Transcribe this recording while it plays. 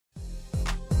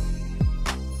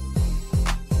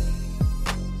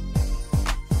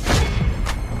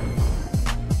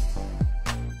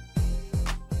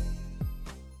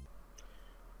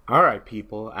Alright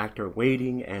people, after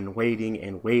waiting and waiting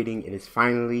and waiting, it is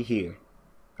finally here.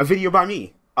 A video by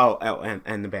me.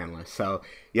 And the ban list. So,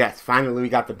 yes, finally we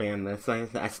got the ban list.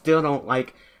 I still don't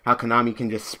like how Konami can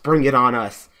just spring it on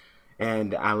us.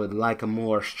 And I would like a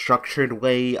more structured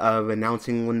way of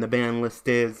announcing when the ban list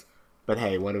is. But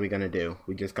hey, what are we gonna do?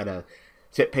 We just gotta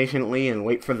sit patiently and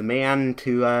wait for the man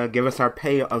to give us our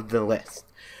pay of the list.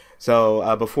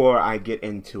 So, before I get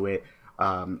into it,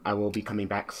 I will be coming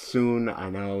back soon. I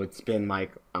know it's been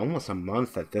like almost a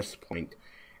month at this point,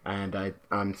 and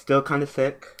I'm still kind of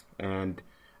sick, and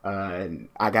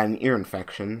I got an ear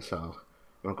infection, so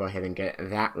I'll go ahead and get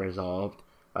that resolved.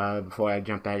 Before I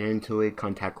jump back into it,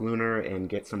 contact Lunar and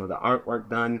get some of the artwork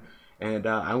done, and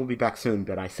I will be back soon.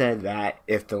 But I said that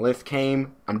if the list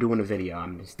came, I'm doing a video.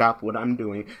 I'm going to stop what I'm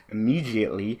doing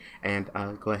immediately and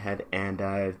go ahead and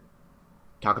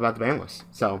talk about the ban list.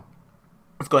 So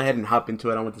let's go ahead and hop into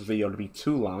it. I don't want this video to be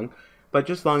too long, but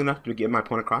just long enough to get my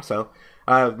point across. So,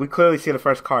 we clearly see the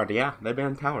first card. Yeah, they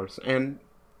banned Towers, and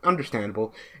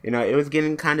understandable. You know, it was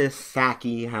getting kind of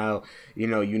sacky how, you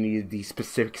know, you needed these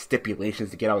specific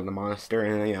stipulations to get out of the monster,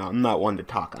 and, you know, I'm not one to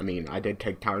talk. I mean, I did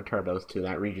take Tower Turbos to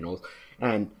that regionals,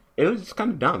 and it was just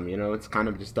kind of dumb, you know. It's kind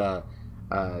of just a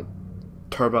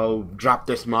turbo, drop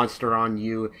this monster on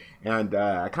you, and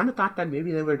I kind of thought that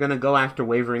maybe they were going to go after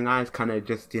Wavering Eyes, kind of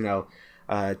just, you know,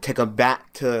 take them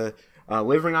back to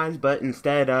Wavering Eyes, but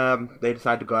instead they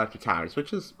decided to go after Towers,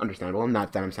 which is understandable.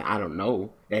 Not that I'm saying I don't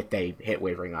know if they hit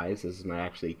Wavering Eyes. This is my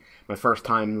first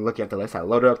time looking at the list. I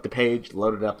loaded up the page,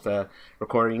 loaded up the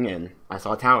recording, and I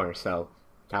saw Towers. So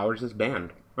Towers is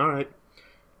banned. All right.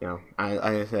 You know,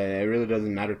 I said, it really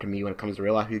doesn't matter to me when it comes to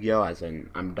real life Yu-Gi-Oh! As in,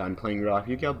 I'm done playing real life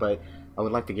Yu-Gi-Oh! But I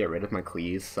would like to get rid of my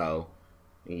Qliphort, so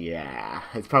yeah,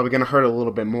 it's probably gonna hurt a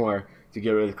little bit more to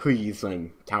get rid of Qliphort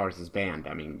when Towers is banned.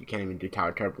 I mean, you can't even do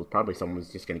Tower Turbos. Probably someone's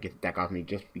just going to get the deck off me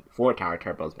just before Tower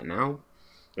Turbos. But now,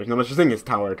 there's no such thing as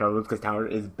Tower Turbos because Tower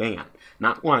is banned.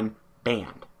 Not one,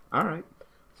 banned. Alright.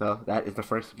 So, that is the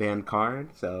first banned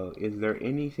card. So, is there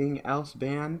anything else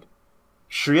banned?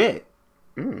 Shurit.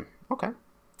 Okay.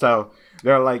 So,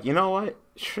 they're like, you know what?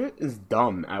 Shurit is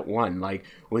dumb at 1. Like,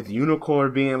 with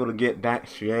Unicore being able to get back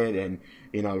Shurit and,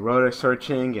 you know, rotor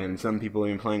searching and some people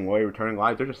even playing Warrior Returning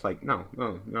Live, they're just like, no,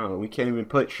 we can't even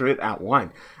put Shurit at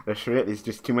 1. The Shurit is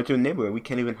just too much of a neighborhood. We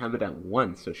can't even have it at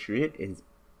 1. So Shurit is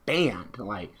banned.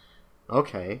 Like,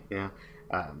 okay, yeah.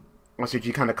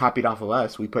 OCG kind of copied off of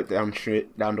us. We put down Shurit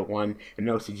down to 1, and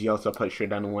OCG also put Shurit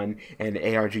down to 1, and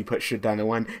ARG put Shurit down to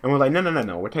 1, and we're like,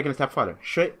 no, we're taking a step further.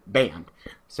 Shurit banned.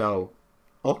 So,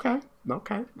 okay.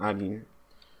 I mean,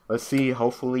 let's see,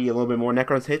 hopefully a little bit more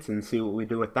Nekroz hits and see what we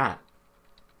do with that.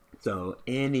 So,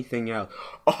 anything else?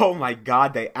 Oh my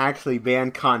god, they actually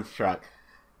banned Construct.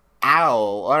 Ow,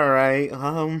 alright,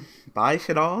 bye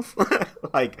Shaddolls.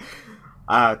 Like,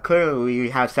 clearly we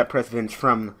have set precedents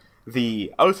from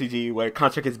the OCG where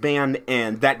Construct is banned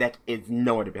and that deck is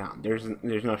nowhere to be found. There's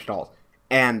no Shaddolls.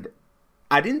 And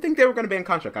I didn't think they were going to ban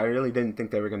Construct. I really didn't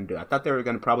think they were going to do it. I thought they were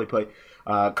going to probably put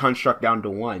Construct down to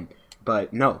 1.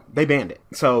 But no, they banned it.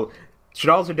 So,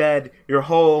 Shaddolls are dead. Your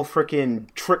whole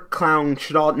freaking trick clown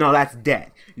Shaddoll, no, that's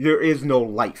dead. There is no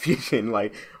light fusion.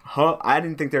 Like, I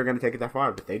didn't think they were going to take it that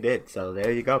far, but they did. So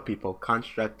there you go, people.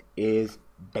 Construct is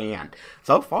banned.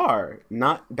 So far,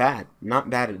 not bad. Not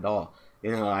bad at all.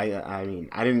 You know, I mean,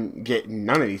 I didn't get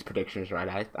none of these predictions right.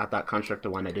 I thought Construct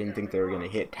won. I didn't think they were going to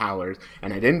hit Towers,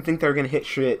 and I didn't think they were going to hit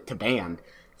Shurit to banned.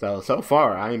 So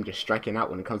far, I am just striking out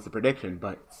when it comes to prediction,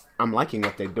 but I'm liking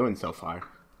what they're doing so far.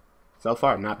 So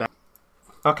far, not bad.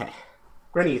 Okay,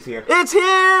 Rennie is here. It's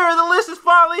here! The list is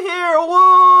finally here!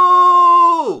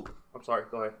 Woo! I'm sorry,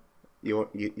 go ahead.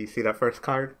 You see that first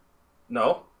card?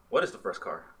 No. What is the first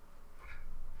card?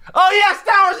 Oh yes,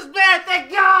 Towers is banned! Thank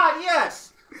God!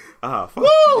 Yes! Oh, fuck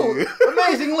Woo! you.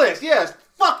 Amazing list, yes!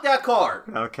 Fuck that card!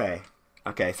 Okay,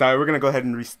 so we're gonna go ahead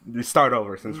and restart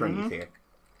over since Rennie's here.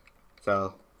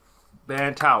 So,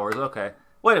 ban Towers, okay.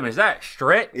 Wait a minute, is that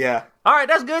Shurit? Yeah. Alright,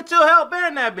 that's good too. Help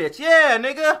ban that bitch. Yeah,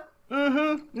 nigga.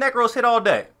 Nekroz hit all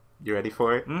day. You ready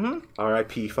for it?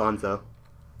 R.I.P. Fonzo.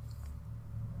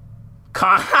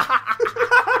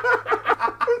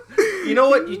 You know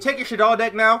what? You take your Shaddoll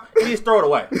deck now, and you just throw it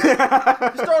away.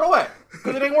 Just throw it away.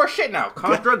 Because it ain't worth shit now.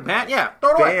 Construct, ban, yeah,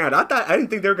 throw it away. Banned. I didn't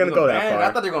think they were going to go that far. I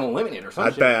thought they were going to limit it or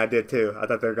something. I did too. I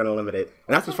thought they were going to limit it.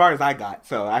 And that's as far as I got.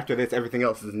 So after this, everything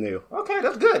else is new. Okay,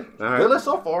 that's good. All right. Good list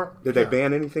so far. Did they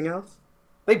ban anything else?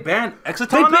 They banned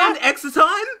Exciton. They banned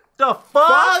Exciton? The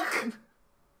fuck?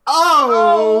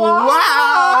 Oh, why?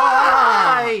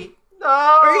 wow! No!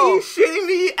 Are you shitting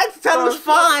me? Exciton was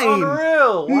fine!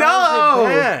 Unreal! Why No!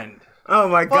 was it banned? Oh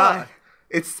my god.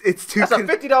 It's too. That's a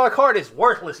 $50 card. It's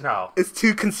worthless now. It's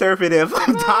too conservative.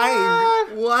 I'm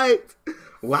dying. What?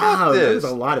 Wow, there's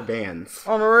a lot of bands.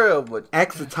 On the real, but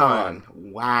Exciton.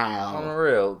 Wow. On the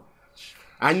real.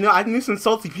 I knew some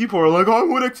salty people were like, "I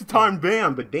want Exciton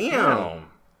banned," but damn.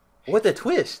 What the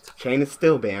twist? Chain is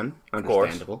still banned.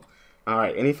 Understandable. All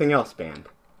right. Anything else banned?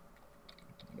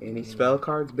 Any spell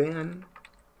cards banned?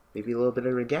 Maybe a little bit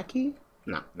of Regeki?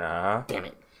 No. Nah. Damn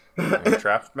it. Any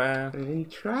traps, man? Any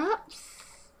traps?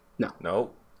 No.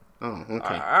 Nope. Oh,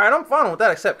 okay. Alright, I'm fine with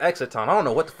that except Exciton. I don't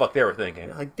know what the fuck they were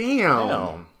thinking. Like,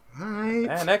 damn. Alright.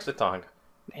 And Exciton.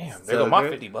 Damn, there go my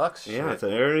 $50. Yeah, so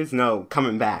there is no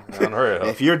coming back. Unreal.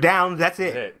 If you're down, that's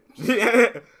it.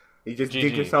 You just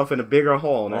dig yourself in a bigger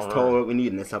hole, and that's totally what we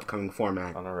need in this upcoming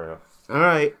format. Unreal.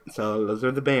 Alright, so those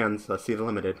are the bands. Let's see the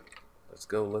limited. Let's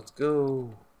go, let's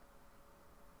go.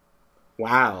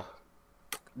 Wow.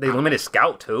 They limited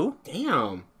Scout too?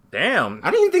 Damn. Damn.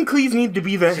 I didn't think Cleese needed to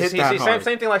be the hit that hard.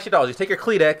 Same thing like Shaddoll. You take your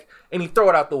Cle deck and you throw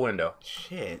it out the window.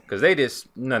 Shit. Because they just,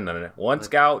 no. One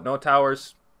Scout, no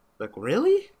towers. Like,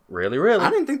 really? Really? I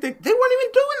didn't think they weren't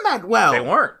even doing that well. They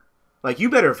weren't. Like,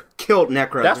 you better have killed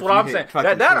Nekroz. That's what I'm saying.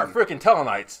 That are freaking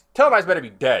Tellarknights. Tellarknights better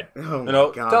be dead. Oh, you know,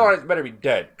 my God. Tellarknights better be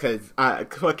dead. Because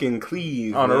fucking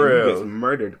Cleese, On the real. you just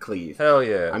murdered Cleese. Hell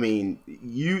yeah. I mean,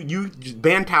 you just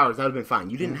ban towers, that would have been fine.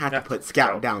 You didn't have to put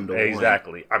Scout down to 1.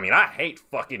 Exactly. I mean, I hate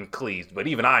fucking Cleese, but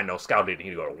even I know Scout didn't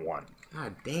need to go to 1.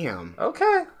 God damn.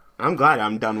 Okay. I'm glad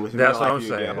I'm done with That's real what life I'm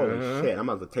saying. Holy shit, I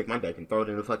might as well take my deck and throw it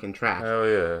in the fucking trash. Hell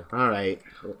yeah. Alright,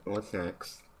 what's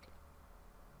next?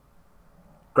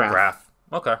 Graff. Graff.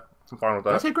 Okay. I'm fine with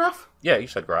that. Did I say Graff? Yeah, you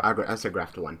said Graff. I said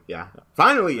Graff to 1, yeah.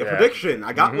 Finally, a prediction.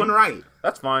 I got one right.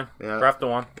 That's fine. Yeah. Graff to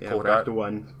 1. Yeah, cool Graff to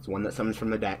 1. It's one that summons from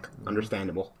the deck.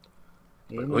 Understandable.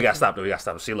 We gotta stop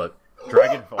it. See, look.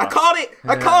 Dragonfly. I called it!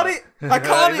 I called it!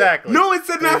 Exactly. No one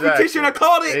said Mathematician. I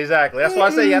called it! Exactly. That's why I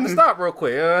say you have to stop real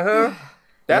quick.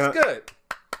 That's good.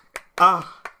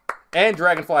 And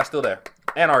Dragonfly's still there.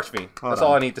 And Archfiend. That's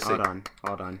all I need to see.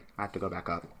 Hold on. I have to go back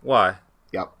up. Why?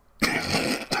 Yep.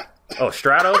 Oh,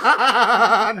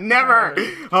 Stratos? Never!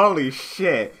 Holy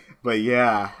shit. But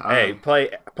yeah. Hey, play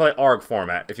ARG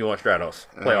format if you want Stratos.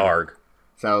 Play ARG.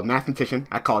 So, Mathematician,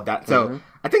 I called that. So,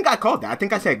 I think I called that. I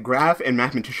think I said Graff and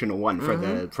Mathematician to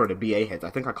 1 for the BA hits.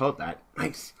 I think I called that.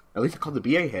 Nice. At least I called the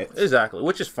BA hits. Exactly,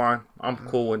 which is fine. I'm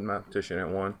cool with Mathematician at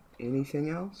 1. Anything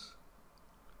else?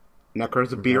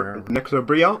 Nekroz of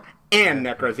Brionac and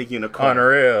Nekroz of Unicore.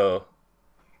 Unreal.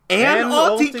 And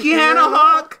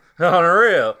Ulti-Cannahawk.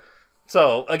 Unreal.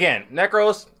 So, again,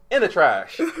 Nekroz in the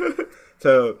trash.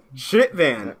 So, shit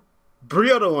van.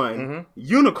 Brio to 1,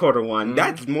 Unicore to 1.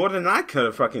 That's more than I could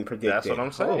have fucking predicted. That's what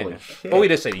I'm saying. Holy shit. But we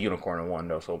did say the Unicorn in 1,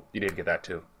 though, so you did get that,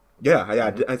 too. Yeah,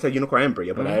 I said Unicore and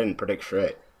Brio, but I didn't predict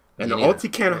shit. And the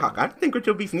Ulti-Cannahawk, I think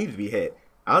Ritual Beast needs to be hit.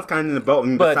 I was kind of in the boat.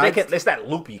 But it's that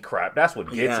loopy crap. That's what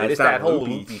gets it. It's that whole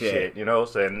loopy shit, you know?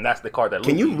 So, and that's the card that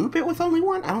Can you loop it with only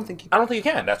 1? I don't think you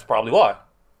can. That's probably why.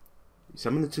 You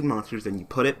summon the 2 monsters, then you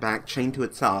put it back, chained to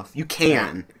itself. You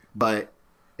can, but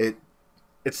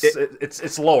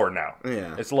it's lower now.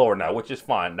 Yeah. It's lower now, which is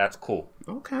fine. That's cool.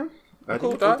 Okay. I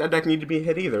didn't think that deck needed to be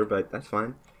hit either, but that's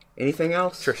fine. Anything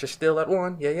else? Trisha's still at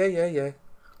 1. Yeah.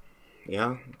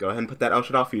 Yeah, go ahead and put that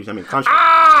Shaddoll Fusion. I mean,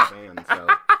 Construct fan, so.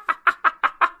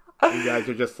 You guys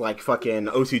are just like fucking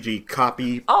OCG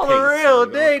copy. On the real,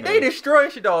 they destroy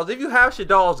Shaddolls. If you have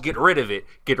Shaddolls, get rid of it.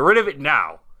 Get rid of it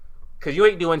now. Because you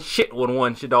ain't doing shit with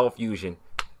 1 Shaddoll Fusion.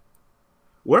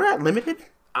 We're at limited?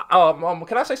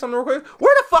 Can I say something real quick?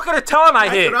 Where the fuck are the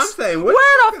Tellarknight hits? That's what I'm saying.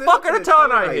 Where the fuck are the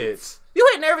Tellarknight hits? You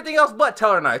hitting everything else but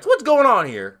Tellarknights. What's going on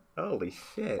here? Holy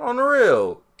shit. On the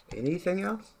real. Anything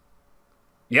else?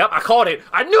 Yep, I called it.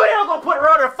 I knew they were going to put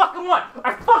Rotor at fucking 1.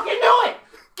 I fucking knew it.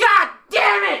 God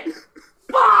damn it.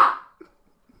 Fuck.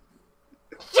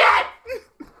 Shit.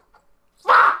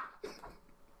 Fuck.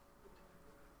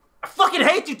 I fucking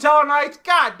hate you, Tellarknights.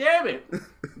 God damn it.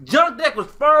 Junk deck was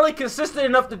finally consistent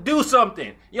enough to do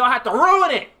something. You don't have to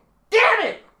ruin it. Damn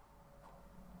it.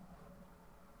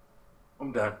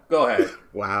 I'm done. Go ahead.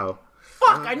 Wow.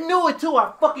 Fuck, I knew it too.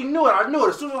 I fucking knew it. I knew it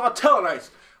as soon as I saw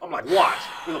Tellarknights. I'm like, watch.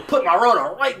 We're going to put my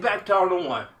Rotor right back down to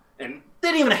 1. And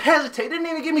they didn't even hesitate. They didn't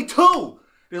even give me 2.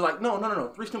 They're like, no.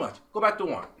 3's too much. Go back to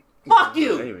 1. Fuck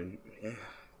you.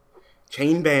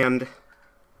 Chain band.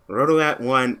 Roto at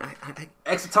 1.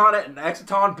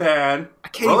 Exciton ban.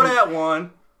 Roto at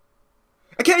 1.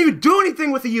 I can't even do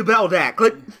anything with the Yubel deck.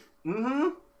 Like,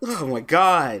 oh my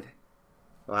god.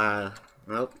 Wow.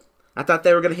 Well, I thought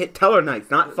they were going to hit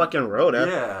Tellarknights, not fucking Rhoda.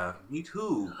 Yeah, me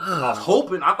too. I was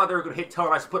hoping. I thought they were going to hit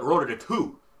Tellarknights and put Rhoda to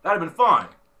 2. That'd have been fine.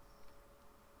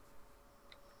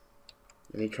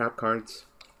 Any trap cards?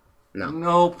 No.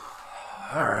 Nope.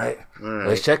 All right.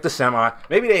 Let's check the semi.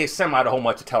 Maybe they semi the whole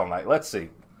much of Tellarknight. Let's see.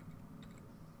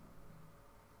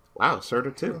 Wow,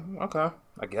 Sorcerer too. Okay,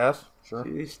 I guess. Sure.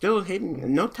 He's still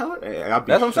hitting no Tellarknight.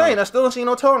 That's what I'm saying. I still don't see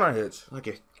no Tellarknight hits. Like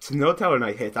if it's no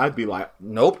Tellarknight hits, I'd be like,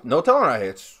 nope, no Tellarknight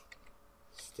hits.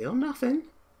 Still nothing.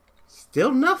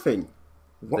 Still nothing.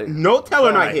 No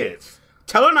Tellarknight hits.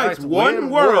 Tellarknight's won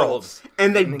worlds,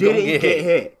 and they didn't get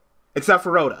hit. Except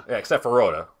for Rhoda. Yeah, except for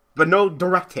Rhoda. But no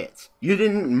direct hits. You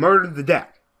didn't murder the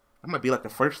deck. That might be like the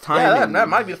first time. Yeah, that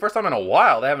might be the first time in a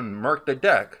while they haven't murked the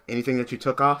deck. Anything that you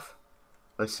took off?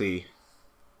 Let's see.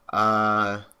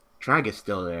 Dragon's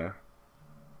still there.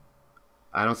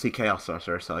 I don't see Chaos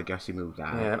Sorcerer, so I guess he moved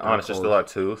that. Yeah, and Honest is still at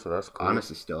 2, so that's cool.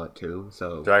 Honest is still at 2,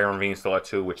 so... Dragon Ravine's still at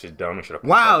 2, which is dumb. We should have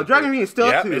wow, Dragon Ravine is still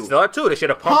at 2. It's still at 2. They should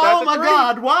have pumped that to 3. Oh my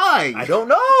god, why? I don't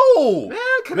know. Man,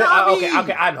 Konami.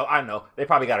 Okay, I know. They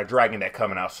probably got a Dragon deck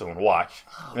coming out soon. Watch.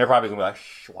 And they're probably going to be like,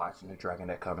 shh, watch the Dragon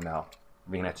deck coming out.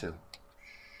 Being at 2.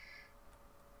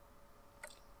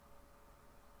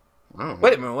 Oh.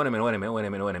 Wait a minute.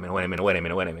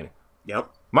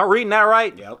 Yep. Am I reading that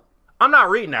right? Yep. I'm not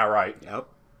reading that right. Yep.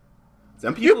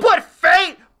 Some You people... put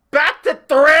Fate back to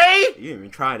 3? You didn't even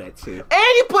try that, too. And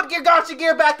you put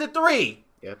Geargiagear back to 3?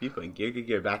 Yep, you put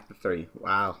Geargiagear back to 3.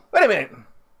 Wow. Wait a minute.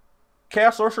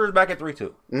 Chaos Sorcerer is back at 3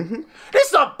 too. Mm-hmm. This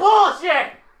is some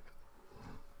bullshit!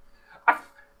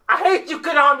 I hate you,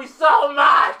 Konami, so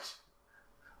much!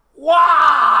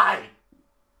 Why?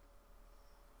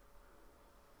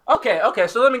 Okay,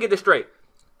 so let me get this straight.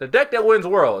 The deck that wins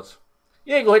worlds,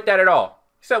 you ain't gonna hit that at all.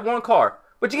 Except one card.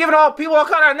 But you're giving all people all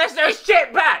kind of unnecessary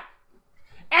shit back!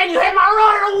 And you hit my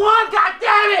runner to 1,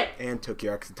 goddammit! And took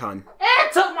your Exciton.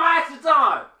 And took my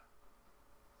Exciton!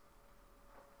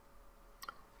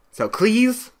 So,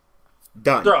 Cleese,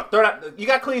 done. Throw that. You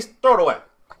got Cleese, throw it away.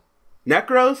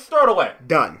 Nekroz, Throw it away.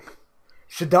 done.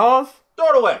 Shaddoll, Throw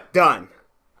it away. done.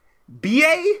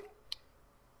 BA,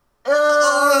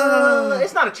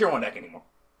 it's not a tier 1 deck anymore.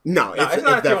 No, It's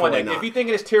not a tier 1 deck. not. If you think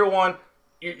it is tier 1,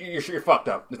 you're fucked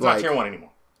up. It's not tier 1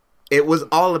 anymore. It was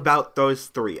all about those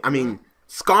 3. I mean,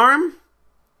 Skarm,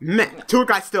 meh. Tour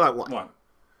Guy's still at 1.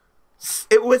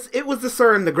 It was the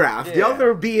Sir and the Graff. Yeah. The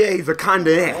other BAs are kind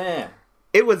of Yeah.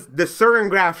 It was the Sir and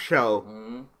Graff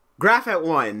show. Graff at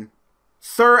 1,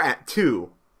 Sir at 2.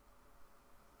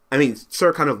 I mean,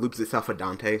 Sir kind of loops itself with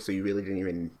Dante, so you really didn't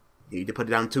even need to put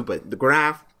it down 2. But the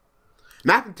Graff,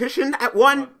 Mathematician at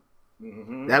 1,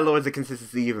 that lowers the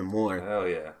consistency even more. Hell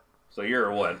yeah. So you're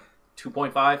what?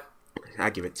 2.5? I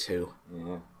give it 2.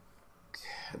 Yeah.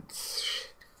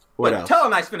 What else?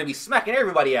 Tellarknight's gonna be smacking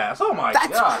everybody ass. Oh my god.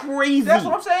 That's crazy. That's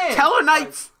what I'm saying.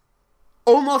 Tellarknight's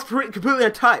almost completely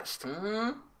untouched.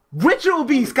 Ritual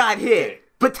Beast got hit,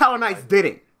 but Tellarknight's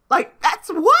didn't. Like, that's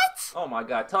what? Oh my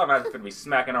god. Tellarknight's gonna be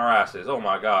smacking our asses. Oh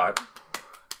my god.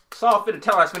 That's all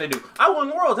Tellarknight's gonna do. I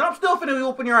won worlds and I'm still finna be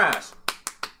whooping your ass.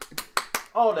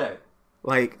 All day.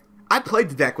 Like, I played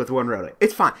the deck with 1 Rhoda.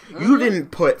 It's fine. You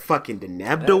didn't put fucking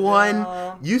Deneb to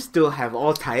 1. You still have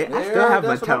Altair. I still have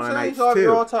my Tellarknights You still have too.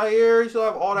 your Altair. You still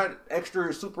have all that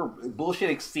extra super bullshit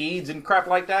exceeds and crap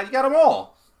like that. You got them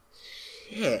all.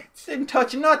 Shit. Didn't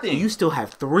touch nothing. You still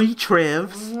have 3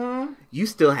 Trivs. You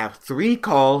still have 3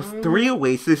 Calls, 3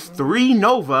 Oasis, 3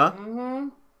 Nova.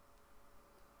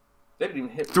 They didn't even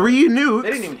hit 3 Nukes.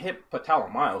 They didn't even hit Patala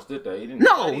Miles, did they? They didn't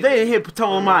hit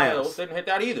Patala Miles. Didn't hit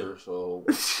that either, so...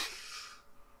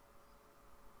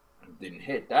 didn't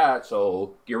hit that,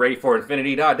 so get ready for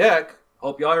Infinity.deck.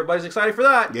 Hope everybody's excited for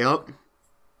that. Yep.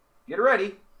 Get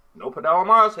ready. No Patala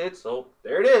Miles hits, so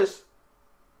there it is.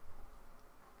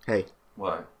 Hey.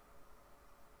 What?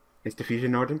 Instant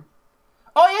Fusion Norton?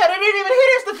 Oh yeah, they didn't even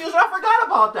hit Instant Fusion. I forgot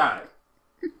about that.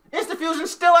 Instant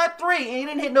Fusion's still at 3, and he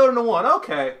didn't hit Norton to 1.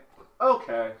 Okay.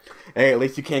 Hey, at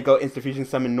least you can't go Instant Fusion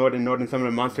summon Norton summon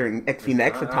a monster and Xing the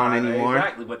Exciton anymore.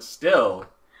 Exactly, but still,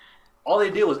 all they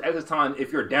did was Exciton,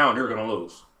 if you're down, you're going to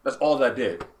lose. That's all that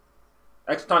did.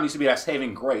 Exciton used to be that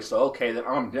saving grace. So, okay, then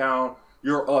I'm down,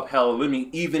 you're up, hell, let me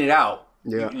even it out.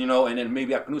 Yeah. You know, and then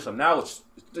maybe I can do something. Now it's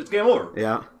game over.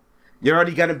 Yeah. You're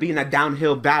already going to be in a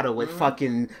downhill battle with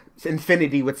fucking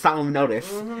Infinity with Solemn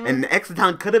Notice. And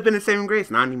Exciton could have been a saving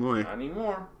grace. Not anymore. Not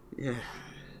anymore. Yeah.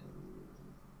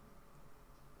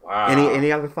 Wow.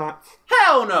 Any other thoughts?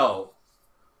 Hell no!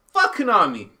 Fuck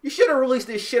Konami. You should have released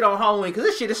this shit on Halloween, because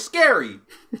this shit is scary.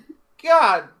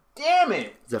 God damn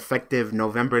it. It's effective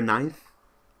November 9th.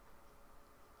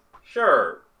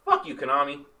 Sure. Fuck you,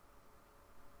 Konami.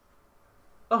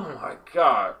 Oh my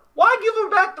god. Why give him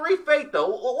back 3 Fate, though?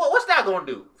 What's that gonna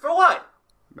do? For what?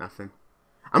 Nothing.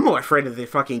 I'm more afraid of the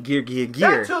fucking Gear.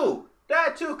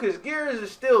 That too, because Gears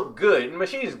is still good, and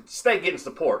machines stay getting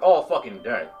support all fucking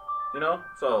day. You know?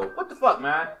 So, what the fuck,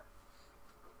 man?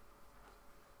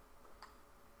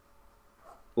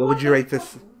 What would you rate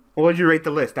this? What would you rate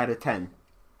the list out of 10?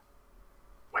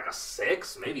 Like a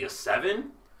 6, maybe a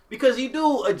 7? Because you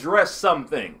do address some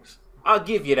things. I'll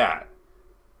give you that.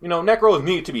 You know, Nekroz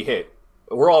need to be hit.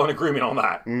 We're all in agreement on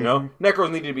that. You know?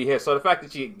 Nekroz needed to be hit. So the fact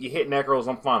that you hit Nekroz,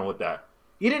 I'm fine with that.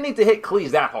 You didn't need to hit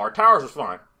Qliphort that hard. Towers was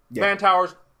fine. Yeah. Ban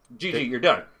Towers, GG, you're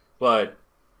done. But,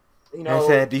 you know... I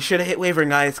said, you should have hit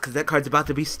Wavering Eyes, because that card's about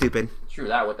to be stupid. True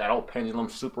that with that old Pendulum,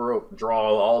 Super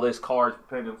Draw, all this cards,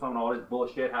 Pendulum, some all this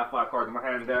bullshit, half 5 cards in my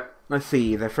hand deck. Let's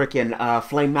see, the freaking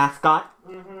Flame Mascot,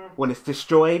 when it's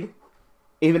destroyed,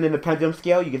 even in the Pendulum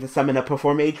scale, you get to summon a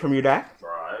Perform Mage from your deck.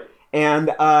 Right.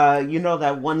 And, you know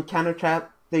that one counter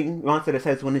trap thing, monster that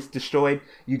says when it's destroyed,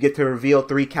 you get to reveal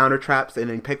 3 counter traps and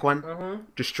then pick one?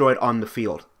 Destroyed on the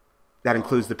field. That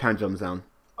includes the Pendulum Zone.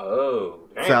 Oh,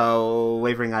 damn. So,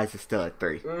 Wavering Eyes is still at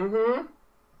 3.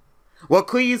 Well,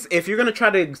 please, if you're going to try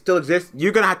to still exist,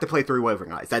 you're going to have to play 3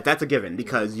 Wavering Eyes. That's a given,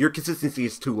 because your consistency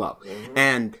is too low.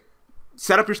 And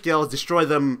set up your skills, destroy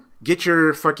them, get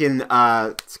your fucking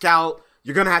Scout.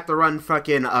 You're going to have to run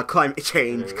fucking Climate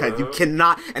Change, because you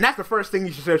cannot... And that's the first thing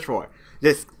you should search for.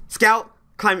 Just Scout,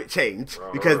 Climate Change,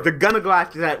 because they're going to go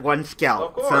after that one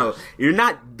Scout. So, you're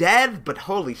not dead, but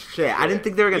holy shit. I didn't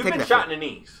think they were going to take that. You've been shot in the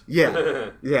knees.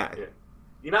 Yeah.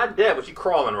 You're not dead, but you're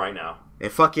crawling right now.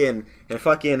 And fucking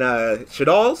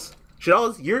Shaddolls,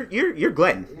 you're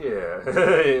Glenn. Yeah.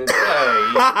 Hey,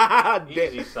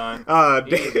 easy, son.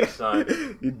 Easy,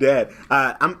 son. You're dead.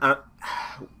 I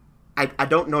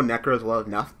don't know Nekroz well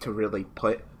enough to really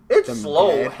put. It's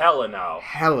slow, dead. Hella now.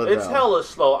 It's though. Hella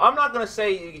slow. I'm not gonna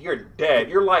say you're dead.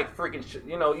 You're like freaking.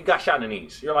 You know, you got shot in the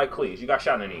knees. You're like Cleese. You got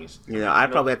shot in the knees. Yeah,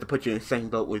 I'd probably have to put you in the same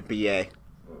boat with BA.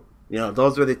 You know,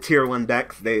 those are the tier 1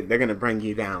 decks. They're gonna bring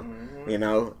you down. You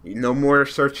know, no more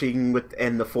searching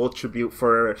and the full tribute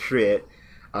for Shurit.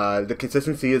 The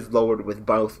consistency is lowered with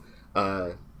both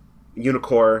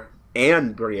Unicore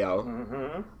and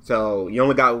Brio. So you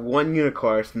only got 1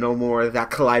 Unicore, so no more of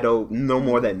that Kaleido, no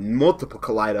more than multiple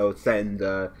Kaleidos and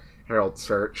Herald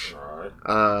Search.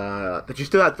 But you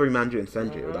still have 3 Manju and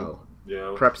Senju though.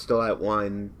 Yeah. Prep's still at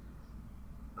 1.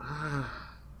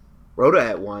 Rhoda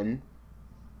at 1.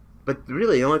 But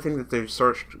really, the only thing that they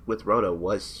searched with Rhoda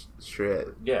was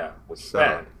Shurit. Yeah, which is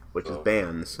banned. Which is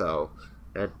banned, so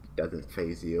that doesn't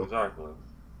phase you. Exactly.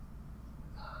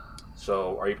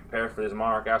 So, are you prepared for this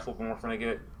Monarch ass whooping we're finna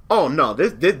get? Oh no,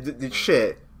 this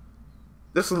shit.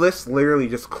 This list literally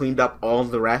just cleaned up all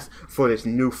the rest for this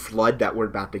new flood that we're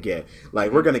about to get.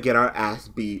 Like, we're gonna get our ass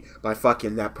beat by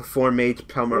fucking that Perform Mage,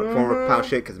 former Pal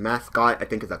shit, because Mascot, I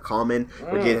think, is a common.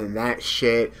 We're getting that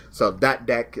shit. So, that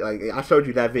deck, like, I showed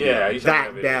you that video. Yeah, you showed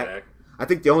that video, deck. I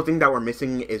think the only thing that we're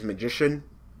missing is Magician.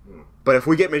 But if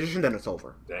we get Magician, then it's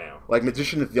over. Damn. Like,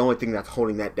 Magician is the only thing that's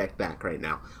holding that deck back right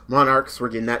now. Monarchs, we're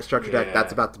getting that structure deck.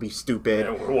 That's about to be stupid.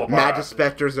 Magic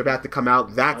Specters are about to come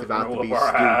out. That's about to be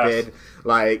stupid.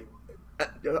 Like,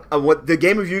 what the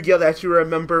game of Yu-Gi-Oh! That you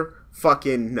remember?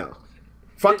 Fucking no.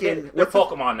 Fucking. They're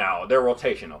Pokemon now. They're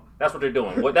rotational. That's what they're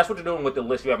doing. That's what they're doing with the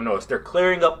list. You haven't noticed. They're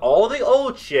clearing up all the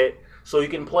old shit so you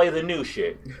can play the new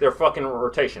shit. They're fucking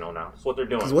rotational now. That's what they're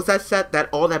doing. What's that set? That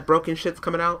all that broken shit's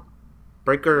coming out?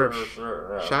 Breaker of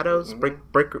Shadows?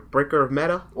 Breaker of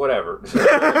Meta? Whatever.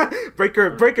 Breaker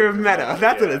of Meta.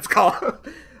 That's what it's called.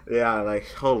 Yeah, like,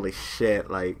 holy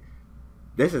shit. Like,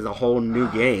 this is a whole new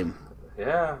game.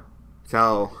 Yeah.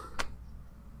 So,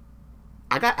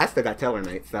 I still got Teller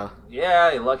Knights, though.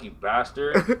 Yeah, you lucky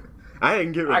bastard. I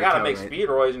didn't get rid of I gotta make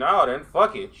Speedroids now, then.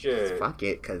 Fuck it. Shit. Fuck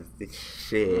it, because it's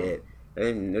shit.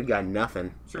 They got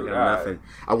nothing. True, they got nothing.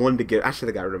 I should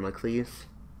have got rid of my Cleaves.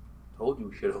 Told you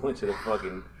we should have went to the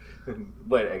fucking...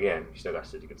 But again, you still got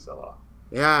shit you can sell off.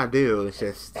 Yeah, I do. It's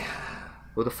just...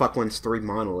 Who the fuck wins 3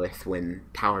 Monolith when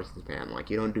Towers is banned? Like,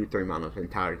 you don't do 3 Monolith when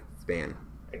Towers is banned.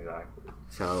 Exactly.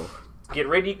 So... Get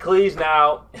ready, Cleese,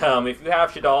 now. If you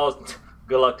have Shaddolls,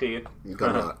 good luck to you.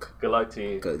 Good luck. Good luck to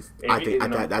you. Because I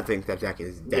think that deck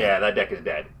is dead. Yeah, that deck is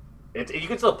dead. You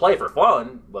can still play for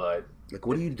fun, but... Like,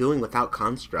 what are you doing without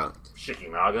Construct?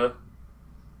 Shikinaga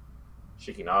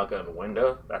and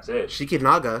Winda, that's it.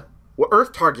 Shikinaga? What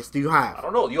Earth targets do you have? I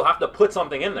don't know. You'll have to put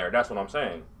something in there. That's what I'm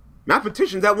saying.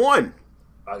 Mathematician's at 1.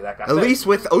 At least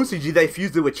with OCG, they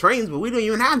fused it with trains, but we don't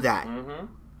even have that.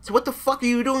 So what the fuck are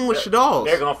you doing with Shaddolls?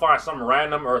 They're going to find some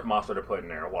random Earth monster to put in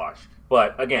there. Watch.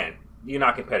 But, again, you're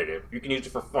not competitive. You can use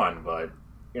it for fun, but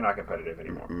you're not competitive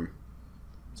anymore.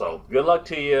 So, good luck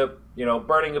to you. You know,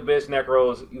 Burning Abyss,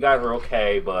 Nekroz, you guys are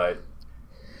okay, but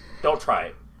don't try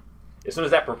it. As soon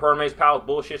as that Performance Palace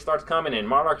bullshit starts coming in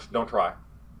Monarchs, don't try.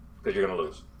 Because you're going to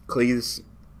lose. Please,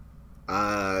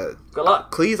 Good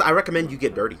luck. Please, I recommend you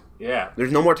get dirty. Yeah.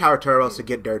 There's no more Tower Turbos to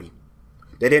get dirty.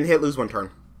 They didn't hit lose one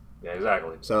turn. Yeah,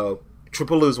 exactly. So,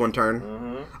 triple lose one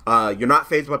turn. You're not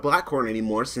phased by Blackhorn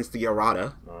anymore since the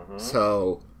errata.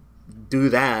 So, do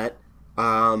that.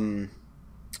 Rivalry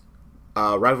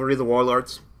of the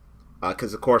Warlords.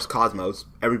 Because, of course, Cosmos.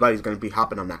 Everybody's going to be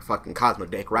hopping on that fucking Cosmo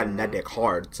deck, riding that deck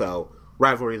hard. So,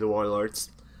 Rivalry of the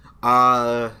Warlords.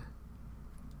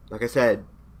 Like I said,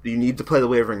 you need to play the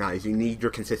Wavering Eyes. You need your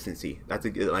consistency. That's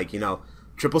a good, like, you know,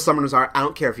 triple Summoner's Art. I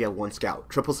don't care if you have one Scout.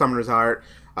 Triple Summoner's Art,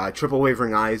 triple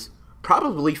Wavering Eyes.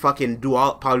 Probably fucking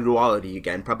Polyduality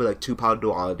again. Probably like 2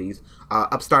 Polydualities.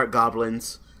 Upstart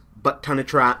Goblins. Butt ton of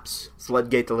traps.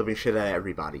 Floodgate the living shit out of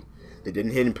everybody. They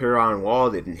didn't hit Imperial Iron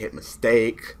Wall. They didn't hit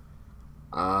Mistake.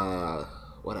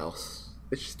 What else?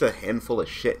 It's just a handful of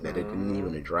shit that it didn't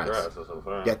even address.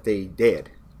 Yet they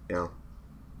did, you know.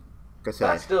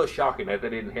 That's still shocking that they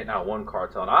didn't hit not one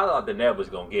cartel. I thought Deneb was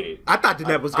going to get it. I thought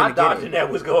Deneb was going to get it. Deneb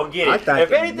was going to get it.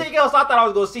 If anything else, I thought I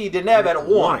was going to see Deneb at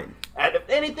 1. And if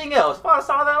anything else, if I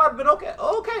saw that, I'd have been okay.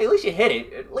 Okay, at least you hit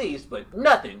it, at least. But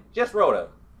nothing. Just Rhoda.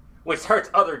 Which hurts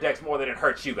other decks more than it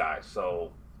hurts you guys.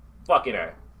 So, fucking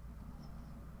A.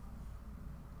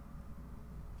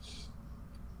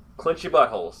 Clench your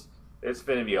buttholes. It's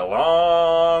going to be a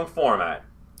long format.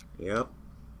 Yep.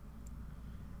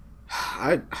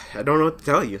 I don't know what to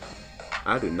tell you.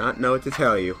 I do not know what to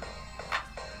tell you.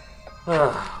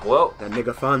 Well, that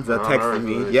nigga Fonza texted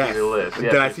me. Yes.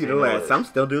 Did I see the list? I'm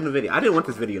still doing the video. I didn't want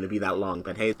this video to be that long,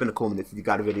 but hey, it's been a cool minute since you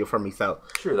got a video from me, so.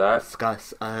 True that.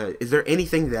 Discuss. Is there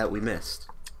anything that we missed?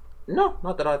 No,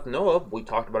 not that I know of. We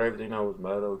talked about everything that was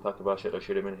meta. We talked about shit that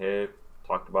should have been hit.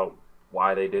 Talked about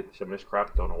why they did some of this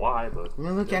crap. Don't know why, but. I'm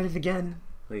gonna look at it again.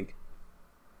 Like.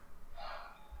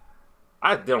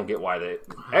 I don't get why they.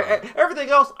 Everything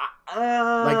else,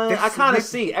 I kind of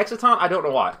see. Exciton, I don't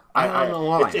know why. I don't know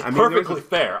why. It's perfectly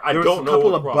fair. I don't know. There was a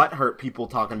couple of butthurt people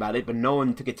talking about it, but no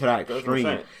one took it to that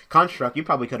extreme. Construct, you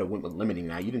probably could have went with limiting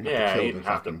that. You didn't have to kill you didn't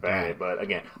have to ban it. But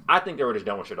again, I think they were just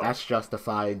done with Shaddoll. That's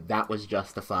justified. That was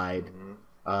justified.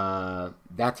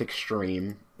 That's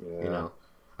extreme. Yeah. You know,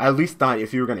 I at least thought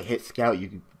if you were gonna hit Scout,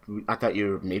 I thought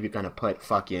you were maybe gonna put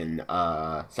fucking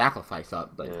Sacrifice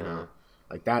up, but you know.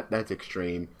 Like, that's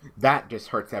extreme. That just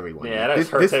hurts everyone. Yeah, that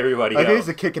hurts everybody else. It is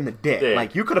a kick in the dick. Yeah.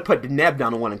 Like, you could have put Deneb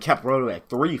down to 1 and kept Roto at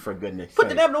 3, for goodness sake. Put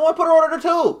Deneb to 1, put Roto to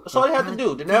 2. That's all you have to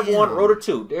do. Deneb 1, Roto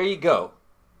 2. There you go.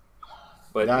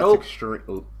 But that's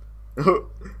extreme.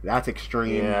 That's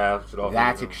extreme. Yeah.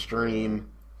 That's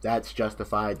extreme. That's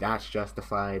justified. That's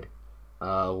justified.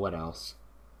 What else?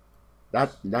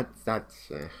 That's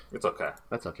it's okay.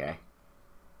 That's okay.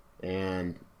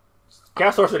 And...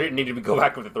 Chaos Sorcerer didn't need to go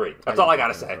back with the 3. That's all I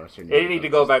gotta say. It didn't need to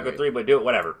go back with 3, but do it,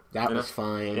 whatever. That was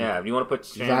fine. Yeah, if you want to put...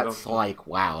 That's like,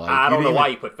 wow. Like, I don't know why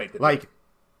you put Fate to 3. Like,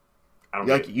 I don't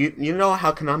like you know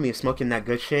how Konami is smoking that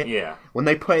good shit? Yeah. When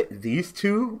they put these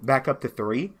 2 back up to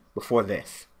 3 before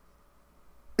this.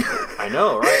 I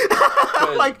know, right?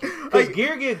 Because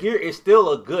Geargiagear is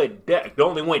still a good deck. It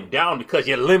only went down because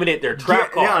you limited their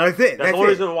trap card. Yeah, that's it. That's the only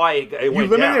reason why it went down. You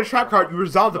limited their trap card, you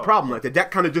resolved the problem. Like, the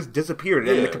deck kind of just disappeared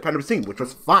in the competitive scene, which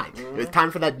was fine. It was time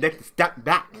for that deck to step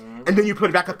back. And then you put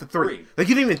it back up to 3. Like,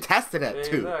 you didn't even test it at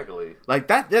 2. Exactly. Like,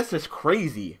 that's just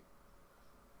crazy.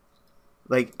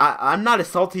 Like, I'm not as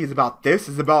salty as about this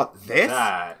as about this.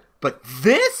 But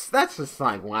this, that's just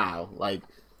like, wow. Like,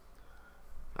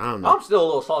 I don't know. I'm still a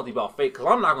little salty about Fate because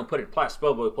I'm not going to put it past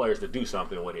Spellbook players to do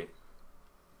something with it.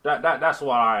 That's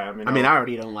what I am. You know? I mean, I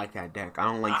already don't like that deck. I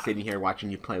don't like sitting here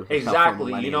watching you play with yourself.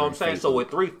 Exactly. You know what I'm saying? So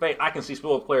with 3 Fate, I can see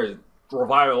Spellbook players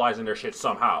revitalizing their shit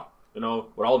somehow. You know,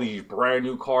 with all these brand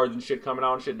new cards and shit coming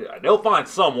out and shit. They'll find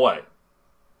some way.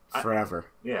 Forever.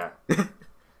 Yeah.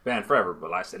 Ban forever.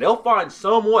 But like I said, they'll find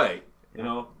some way. You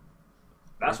know?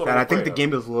 That's what I think the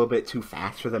game is a little bit too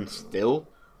fast for them still.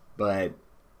 But,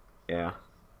 yeah.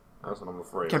 That's what I'm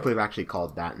afraid I can't believe I actually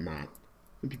called that and that.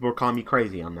 And people were calling me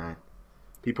crazy on that.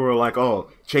 People were like,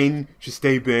 oh, Chain should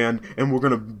stay banned, and we're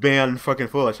going to ban fucking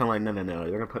Foolish. I'm like, no. They're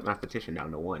going to put Mathematician down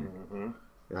to 1.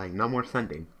 They're like, no more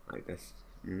sending. Like this.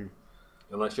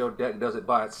 Unless your deck does it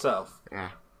by itself. Yeah.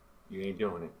 You ain't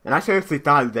doing it. And I seriously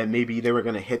thought that maybe they were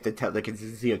going to hit the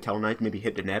consistency of Tellarknights, maybe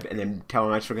hit Deneb, and then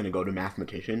Tellarknights were going to go to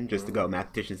Mathematician, just to go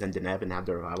Mathematicians and Deneb and have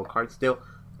their revival card still.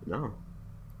 No.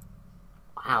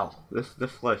 Wow,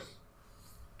 this list.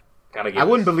 I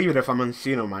wouldn't believe it if I'm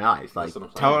seeing it with my eyes. Like,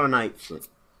 Tellarknights.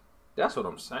 That's what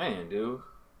I'm saying, dude.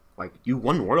 Like, you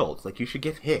won Worlds. Like, you should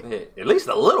get hit. At least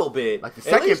a little bit. Like, the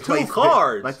second place 2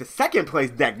 cards. Like, the second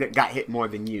place deck that got hit more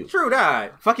than you. True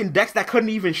that. Fucking decks that couldn't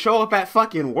even show up at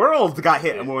fucking Worlds got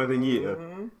hit more than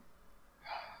you.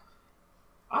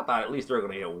 I thought at least they were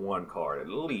going to hit one card. At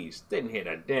least. Didn't hit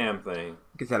a damn thing.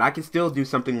 Like I said, I can still do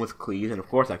something with Qliphort, and of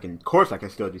course I can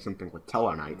still do something with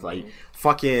Tellarknights. Like,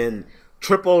 fucking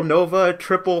triple Nova,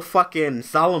 triple fucking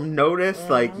Solemn Notice.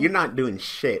 Like, you're not doing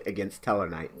shit against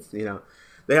Tellarknights, you know?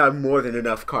 They have more than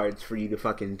enough cards for you to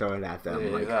fucking throw it at them. Yeah,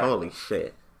 like, exactly. holy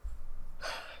shit.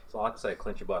 That's all I can say.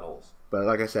 Clench your buttholes. But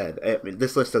like I said,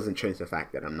 this list doesn't change the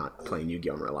fact that I'm not playing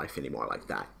Yu-Gi-Oh! In real life anymore like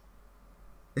that.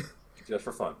 Just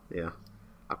for fun. Yeah.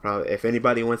 I probably, if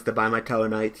anybody wants to buy my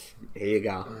Tellarknights, here you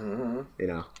go. You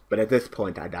know, but at this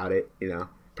point, I doubt it. You know,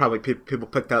 probably people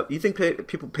picked up. You think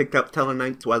people picked up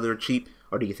Tellarknights while they're cheap,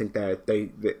 or do you think that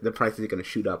the price is going to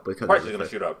shoot up? Because the price is going to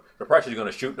shoot up. The price is going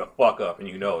to shoot the fuck up, and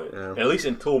you know it. Yeah. At least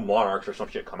until Monarchs or some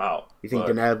shit come out. You think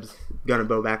Deneb's going to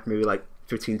go back maybe like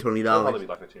 $15, $20? It'll probably be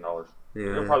like $15.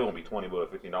 Yeah. It probably won't be $20,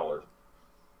 but $15.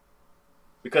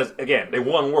 Because again, they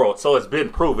won World, so it's been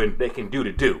proven they can do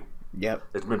the do. Yep.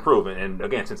 It's been proven. And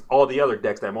again, since all the other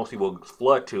decks that most people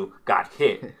flood to got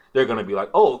hit, they're going to be like,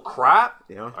 oh, crap.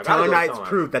 You know, Tellarknights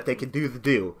proved that they could do the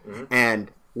do.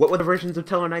 And what were the versions of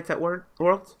Tellarknights at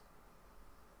Worlds?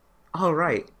 Oh,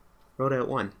 right. Rhoda at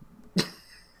 1.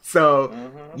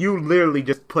 So, you literally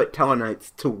just put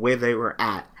Tellarknights to where they were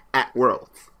at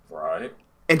Worlds. Right.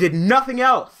 And did nothing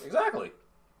else. Exactly.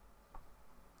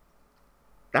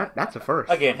 That's a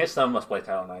first. Again, his son must play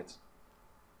Tellarknights.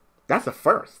 That's a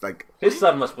first. Like, his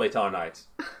son must play Tellarknights.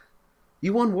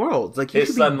 You won Worlds. Like,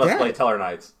 his son must play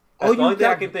Tellarknights. That's the only thing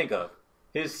I can think of.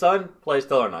 His son plays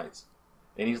Tellarknights,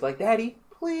 and he's like, "Daddy,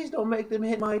 please don't make them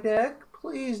hit my deck.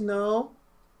 Please, no."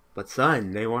 But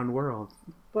son, they won Worlds.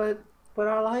 But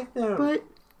I like them. But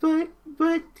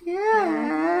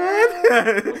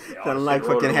Dad. Sounding like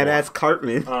fucking head ass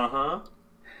Cartman. I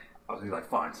was like,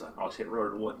 "Fine, son. I'll just hit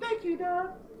Rotor to 1. Thank you, Dad."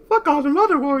 Fuck all them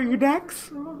other warrior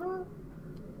decks.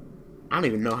 I don't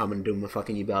even know how I'm gonna do my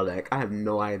fucking Yubel deck. I have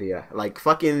no idea. Like,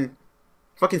 fucking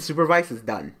Supervise is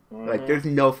done. Like, there's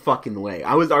no fucking way.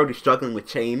 I was already struggling with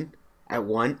Chain at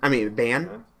 1. I mean,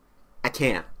 Ban. I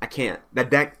can't. That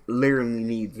deck literally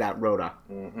needs that Rhoda.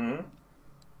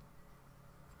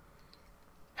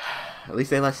 At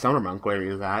least they let Summer Monk where he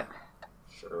was at.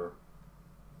 Sure.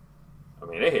 I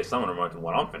mean, they hit Summer Monk and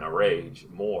I'm finna rage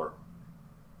more.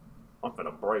 I'm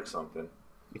finna break something.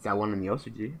 It's that one in the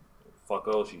OCG. Fuck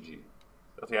OCG.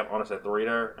 Does he have Honest at 3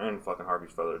 there? And fucking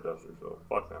Harvey's Feather Duster, so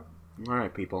fuck them.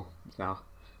 Alright, people. So,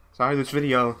 sorry this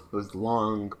video was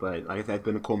long, but like I said, it's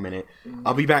been a cool minute.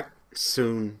 I'll be back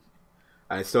soon.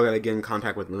 I still gotta get in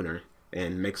contact with Lunar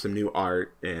and make some new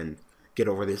art and get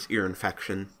over this ear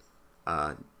infection.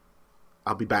 I'll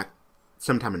be back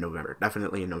sometime in November.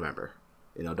 Definitely in November.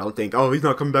 You know, don't think, oh, he's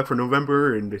not coming back for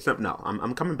November and something. No,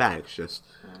 I'm coming back. It's just,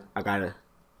 I gotta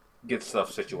get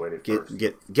stuff situated first.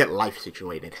 Get life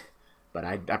situated. But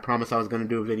I promised I was gonna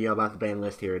do a video about the ban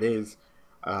list. Here it is.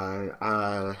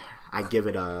 I give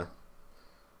it a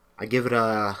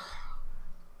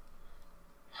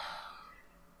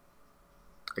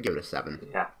 7.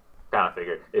 Yeah, kind of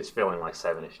figured. It's feeling like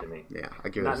 7-ish to me. Yeah, I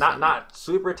give it a 7. Not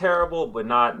super terrible, but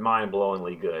not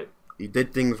mind-blowingly good. You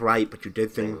did things right, but you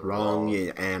did things wrong,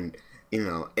 and you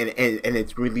know, and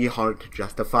it's really hard to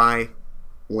justify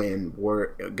when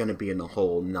we're gonna be in a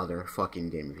whole nother fucking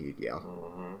game of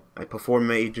Yu-Gi-Oh! Like, Perform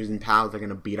Mages and Pals are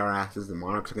gonna beat our asses, the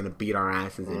Monarchs are gonna beat our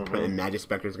asses, and Magic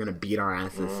Spectre is gonna beat our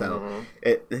asses. So,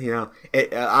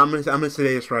 I'm gonna say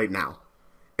this right now.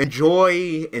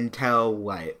 Enjoy until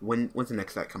what? When's the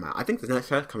next set come out? I think the next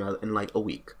set come out in like a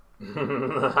week.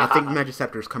 I think Magic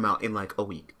Scepters come out in like a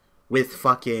week with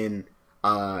fucking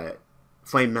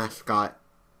Flame Mascot.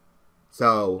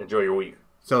 So enjoy your week.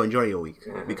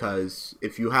 Because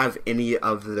if you have any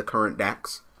of the current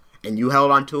decks and you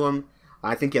held on to them,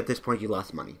 I think at this point you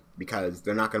lost money because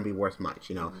they're not going to be worth much.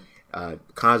 You know,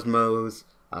 Cosmos,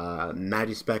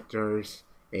 Magic Specters,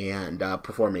 and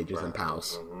Perform Mages and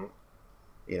Pals.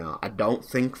 You know, I don't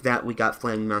think that we got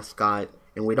Flame Mascot,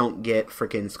 and we don't get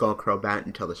freaking Skullcrow Bat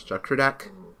until the Structure deck.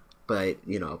 But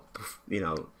you know,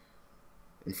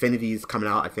 Infinity's coming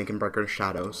out, I think, in Breaker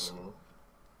Shadows.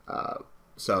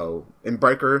 So in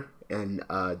Breaker and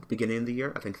the beginning of the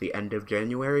year, I think the end of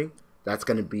January, that's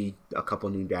going to be a couple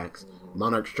new decks.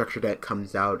 Monarch Structure deck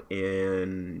comes out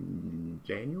in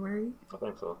January? I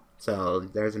think so. So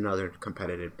there's another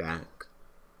competitive deck.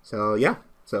 So yeah.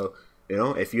 So, you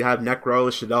know, if you have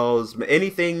Nekroz, Shaddolls,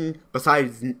 anything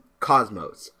besides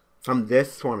Cosmos from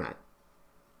this format,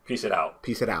 Piece it out.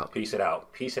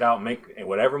 Make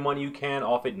whatever money you can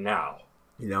off it now.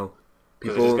 You know,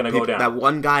 people go down. That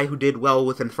one guy who did well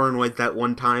with Infernoids that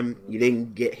one time, you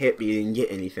didn't get hit, but you didn't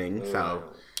get anything. So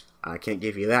I can't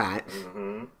give you that.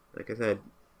 Like I said,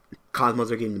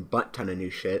 Cosmos are getting a butt ton of new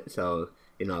shit. So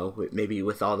you know, maybe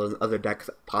with all those other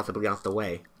decks possibly out the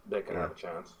way. They could have a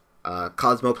chance.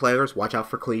 Cosmo players, watch out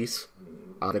for Qliphort.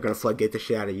 They're going to floodgate the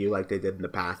shit out of you like they did in the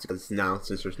past, because now,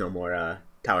 since there's no more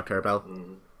Tower Turbo.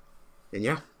 And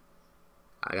yeah,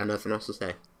 I got nothing else to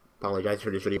say. Apologize for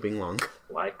this video being long.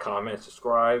 Like, comment,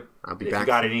 subscribe. I'll be if back. you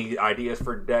got any ideas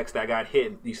for decks that got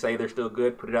hit, you say they're still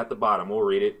good, put it at the bottom. We'll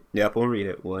read it. Yep, we'll read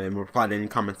it. We'll reply to any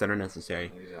comments that are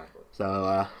necessary. Exactly.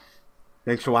 So,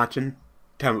 thanks for watching.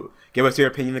 Give us your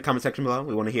opinion in the comment section below.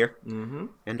 We want to hear. And,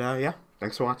 yeah,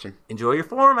 thanks for watching. Enjoy your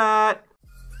format.